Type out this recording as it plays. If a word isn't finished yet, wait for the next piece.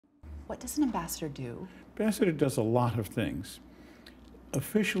What does an ambassador do? Ambassador does a lot of things.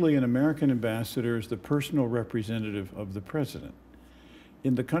 Officially, an American ambassador is the personal representative of the president.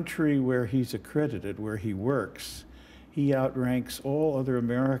 In the country where he's accredited, where he works, he outranks all other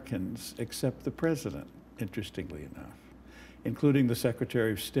Americans except the president, interestingly enough, including the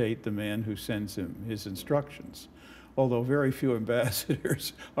Secretary of State, the man who sends him his instructions. Although very few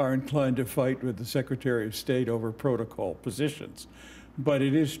ambassadors are inclined to fight with the Secretary of State over protocol positions. But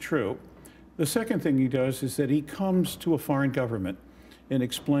it is true. The second thing he does is that he comes to a foreign government and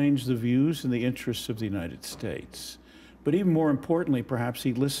explains the views and the interests of the United States. But even more importantly, perhaps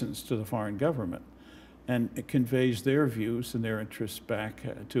he listens to the foreign government and it conveys their views and their interests back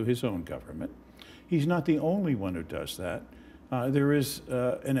to his own government. He's not the only one who does that. There is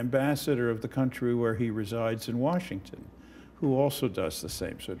an ambassador of the country where he resides in Washington who also does the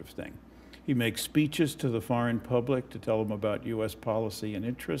same sort of thing. He makes speeches to the foreign public to tell them about U.S. policy and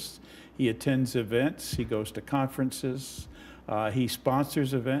interests. He attends events. He goes to conferences. He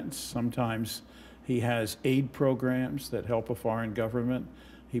sponsors events. Sometimes he has aid programs that help a foreign government.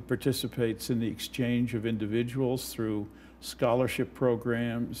 He participates in the exchange of individuals through scholarship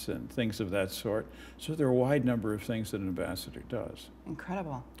programs and things of that sort. So there are a wide number of things that an ambassador does.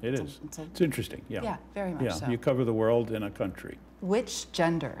 Incredible. It's interesting, yeah. Yeah, very much so. You cover the world in a country. Which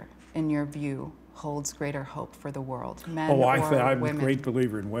gender, in your view, holds greater hope for the world, men or women? I'm a great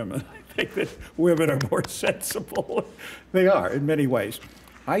believer in women. I think that women are more sensible. They are, in many ways.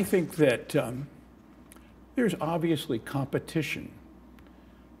 I think that there's obviously competition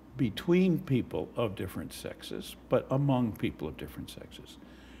between people of different sexes, but among people of different sexes.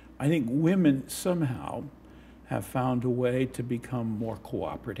 I think women somehow have found a way to become more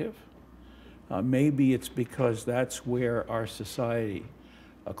cooperative. Maybe it's because that's where our society,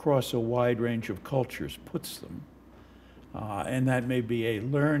 across a wide range of cultures, puts them. And that may be a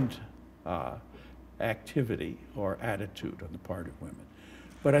learned activity or attitude on the part of women.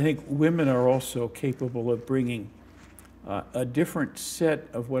 But I think women are also capable of bringing a different set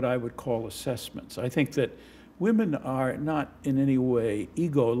of what I would call assessments. I think that women are not in any way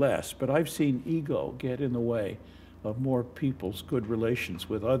ego-less, but I've seen ego get in the way of more people's good relations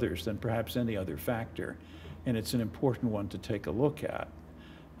with others than perhaps any other factor. And it's an important one to take a look at.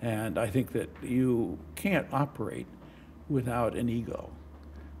 And I think that you can't operate without an ego,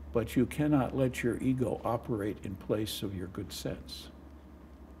 but you cannot let your ego operate in place of your good sense.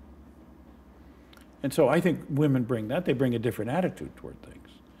 And so I think women bring that. They bring a different attitude toward things.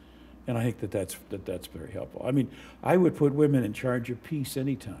 And I think that that's very helpful. I mean, I would put women in charge of peace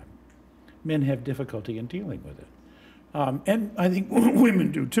anytime. Men have difficulty in dealing with it. And I think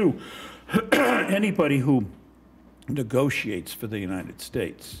women do too. Anybody who negotiates for the United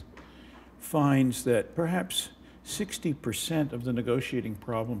States finds that perhaps 60% of the negotiating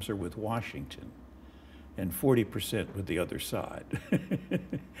problems are with Washington and 40% with the other side.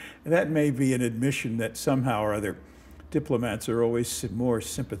 That may be an admission that somehow or other diplomats are always more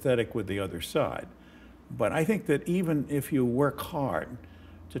sympathetic with the other side. But I think that even if you work hard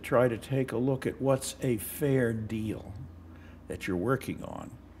to try to take a look at what's a fair deal that you're working on,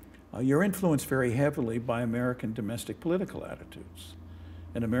 you're influenced very heavily by American domestic political attitudes.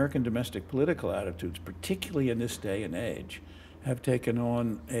 And American domestic political attitudes, particularly in this day and age, have taken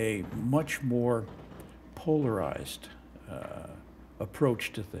on a much more polarized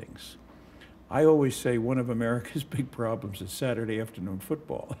approach to things. I always say one of America's big problems is Saturday afternoon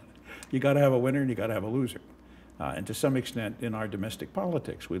football. You got to have a winner and you got to have a loser. And to some extent in our domestic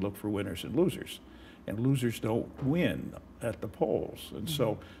politics, we look for winners and losers. And losers don't win at the polls. And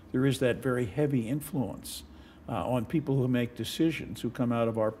so there is that very heavy influence on people who make decisions, who come out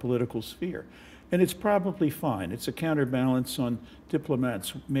of our political sphere. And it's probably fine. It's a counterbalance on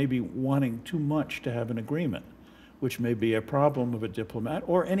diplomats maybe wanting too much to have an agreement, which may be a problem of a diplomat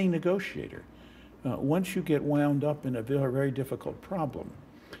or any negotiator. Once you get wound up in a very difficult problem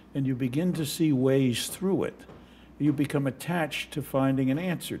and you begin to see ways through it, you become attached to finding an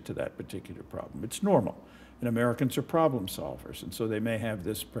answer to that particular problem. It's normal. And Americans are problem solvers, and so they may have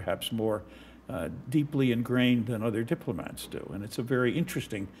this perhaps more deeply ingrained than other diplomats do. And it's a very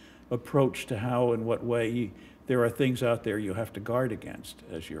interesting approach to how and what way there are things out there you have to guard against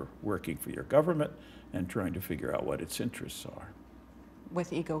as you're working for your government and trying to figure out what its interests are.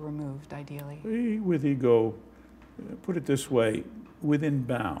 With ego removed, ideally. With ego, put it this way, within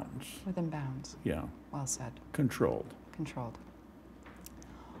bounds. Within bounds. Yeah. Well said. Controlled. Controlled.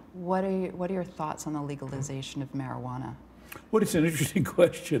 What are your thoughts on the legalization of marijuana? Well, it's an interesting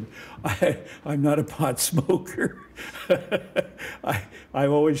question. I'm not a pot smoker.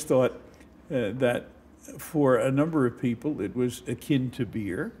 I've always thought that for a number of people it was akin to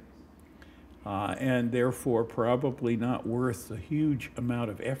beer. and therefore probably not worth a huge amount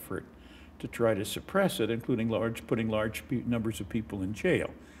of effort to try to suppress it, including putting large numbers of people in jail.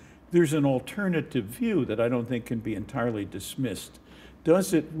 There's an alternative view that I don't think can be entirely dismissed.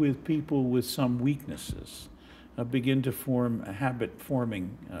 Does it with people with some weaknesses begin to form a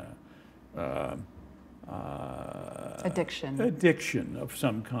habit-forming addiction of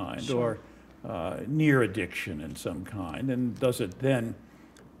some kind, Sure. or near addiction in some kind, and does it then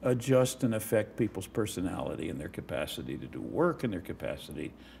adjust and affect people's personality and their capacity to do work and their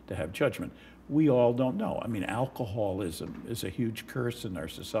capacity to have judgment? We all don't know. I mean, alcoholism is a huge curse in our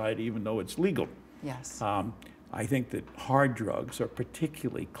society, even though it's legal. Yes. I think that hard drugs are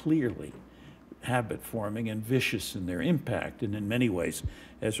particularly clearly habit-forming and vicious in their impact, and in many ways,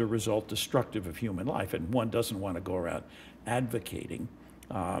 as a result, destructive of human life. And one doesn't want to go around advocating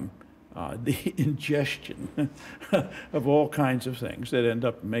the ingestion of all kinds of things that end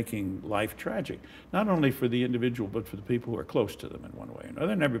up making life tragic, not only for the individual, but for the people who are close to them in one way or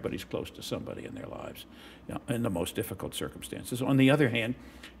another. And everybody's close to somebody in their lives, you know, in the most difficult circumstances. On the other hand,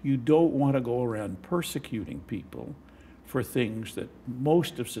 you don't want to go around persecuting people for things that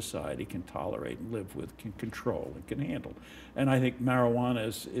most of society can tolerate and live with, can control and can handle. And I think marijuana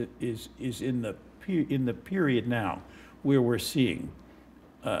is in the period now where we're seeing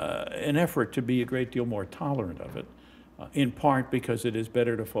an effort to be a great deal more tolerant of it, in part because it is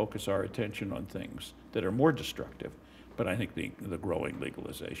better to focus our attention on things that are more destructive. But I think the growing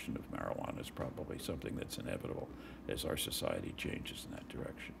legalization of marijuana is probably something that's inevitable as our society changes in that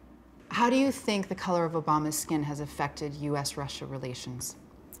direction. How do you think the color of Obama's skin has affected U.S.-Russia relations?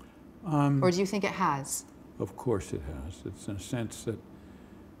 Or do you think it has? Of course it has. It's in a sense that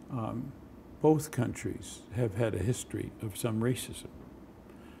both countries have had a history of some racism,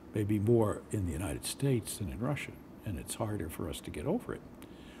 maybe more in the United States than in Russia, and it's harder for us to get over it.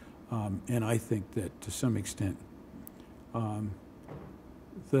 And I think that to some extent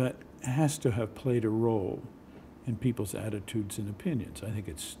that has to have played a role in people's attitudes and opinions. I think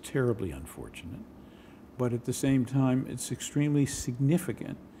it's terribly unfortunate, but at the same time, it's extremely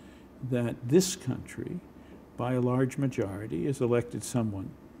significant that this country, by a large majority, has elected someone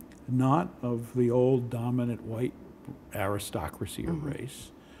not of the old dominant white aristocracy or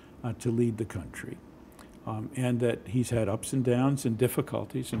race to lead the country, and that he's had ups and downs and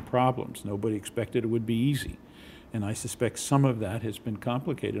difficulties and problems. Nobody expected it would be easy. And I suspect some of that has been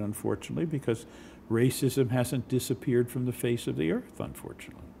complicated, unfortunately, because racism hasn't disappeared from the face of the earth,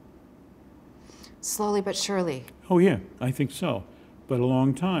 unfortunately. Slowly but surely. Oh yeah, I think so, but a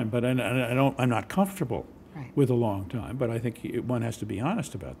long time. But I'm not comfortable with a long time. But I think one has to be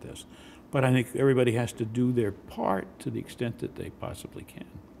honest about this. But I think everybody has to do their part to the extent that they possibly can.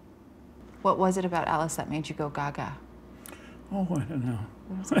 What was it about Alice that made you go gaga? Oh, I don't know.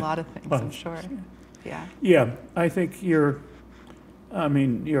 There's a lot of things, I'm sure. Yeah. Yeah, I think you're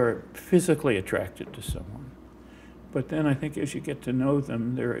physically attracted to someone. But then I think as you get to know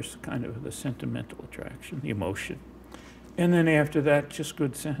them, there is kind of the sentimental attraction, the emotion. And then after that, just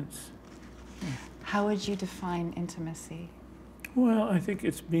good sense. How would you define intimacy? Well, I think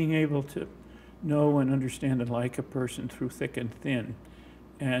it's being able to know and understand and like a person through thick and thin,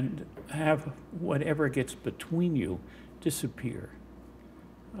 and have whatever gets between you disappear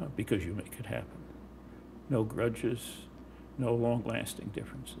because you make it happen. No grudges, no long-lasting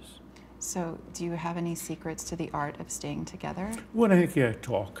differences. So do you have any secrets to the art of staying together? Well, I think, yeah,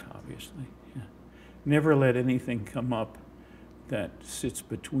 talk, obviously. Yeah. Never let anything come up that sits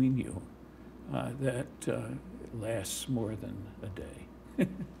between you that lasts more than a day,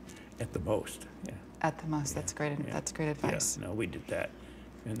 at the most. Yeah. At the most, that's great. Yeah. That's great advice. Yeah, no, we did that,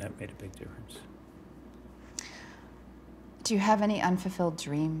 and that made a big difference. Do you have any unfulfilled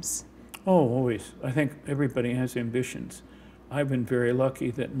dreams? Oh, always. I think everybody has ambitions. I've been very lucky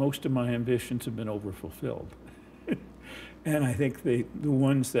that most of my ambitions have been overfulfilled. And I think the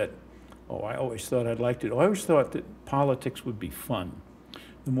ones that, I always thought I'd like to, I always thought that politics would be fun.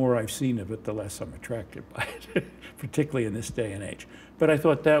 The more I've seen of it, the less I'm attracted by it, particularly in this day and age. But I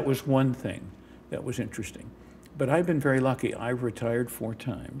thought that was one thing that was interesting. But I've been very lucky. I've retired 4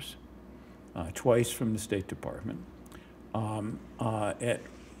 times, twice from the State Department.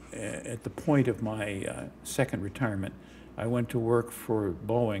 At the point of my second retirement, I went to work for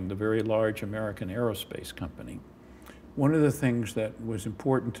Boeing, the very large American aerospace company. One of the things that was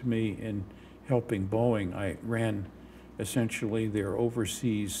important to me in helping Boeing, I ran essentially their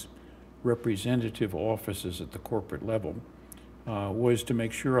overseas representative offices at the corporate level, was to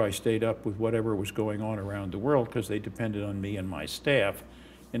make sure I stayed up with whatever was going on around the world, because they depended on me and my staff,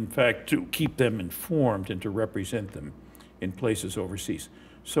 in fact, to keep them informed and to represent them in places overseas.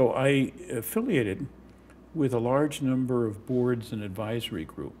 So I affiliated with a large number of boards and advisory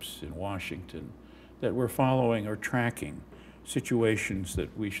groups in Washington that were following or tracking situations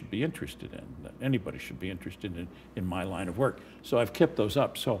that we should be interested in, that anybody should be interested in my line of work. So I've kept those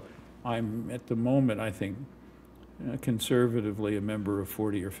up. So I'm, at the moment, I think, conservatively a member of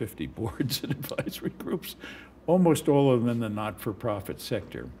 40 or 50 boards and advisory groups, almost all of them in the not-for-profit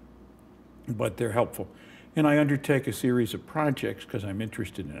sector, but they're helpful. And I undertake a series of projects because I'm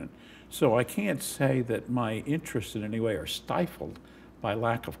interested in it. So I can't say that my interests in any way are stifled by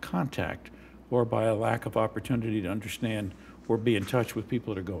lack of contact or by a lack of opportunity to understand or be in touch with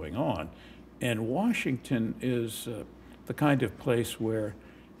people that are going on. And Washington is the kind of place where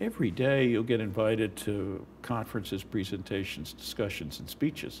every day you'll get invited to conferences, presentations, discussions, and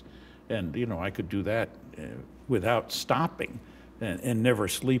speeches. And, you know, I could do that without stopping and never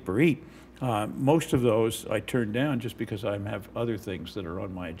sleep or eat. Most of those I turn down just because I have other things that are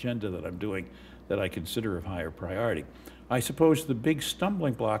on my agenda that I'm doing that I consider of higher priority. I suppose the big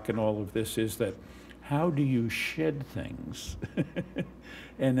stumbling block in all of this is that how do you shed things?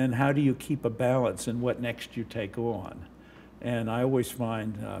 And then how do you keep a balance in what next you take on? And I always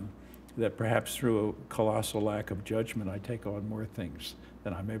find that perhaps through a colossal lack of judgment, I take on more things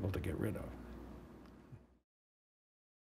than I'm able to get rid of.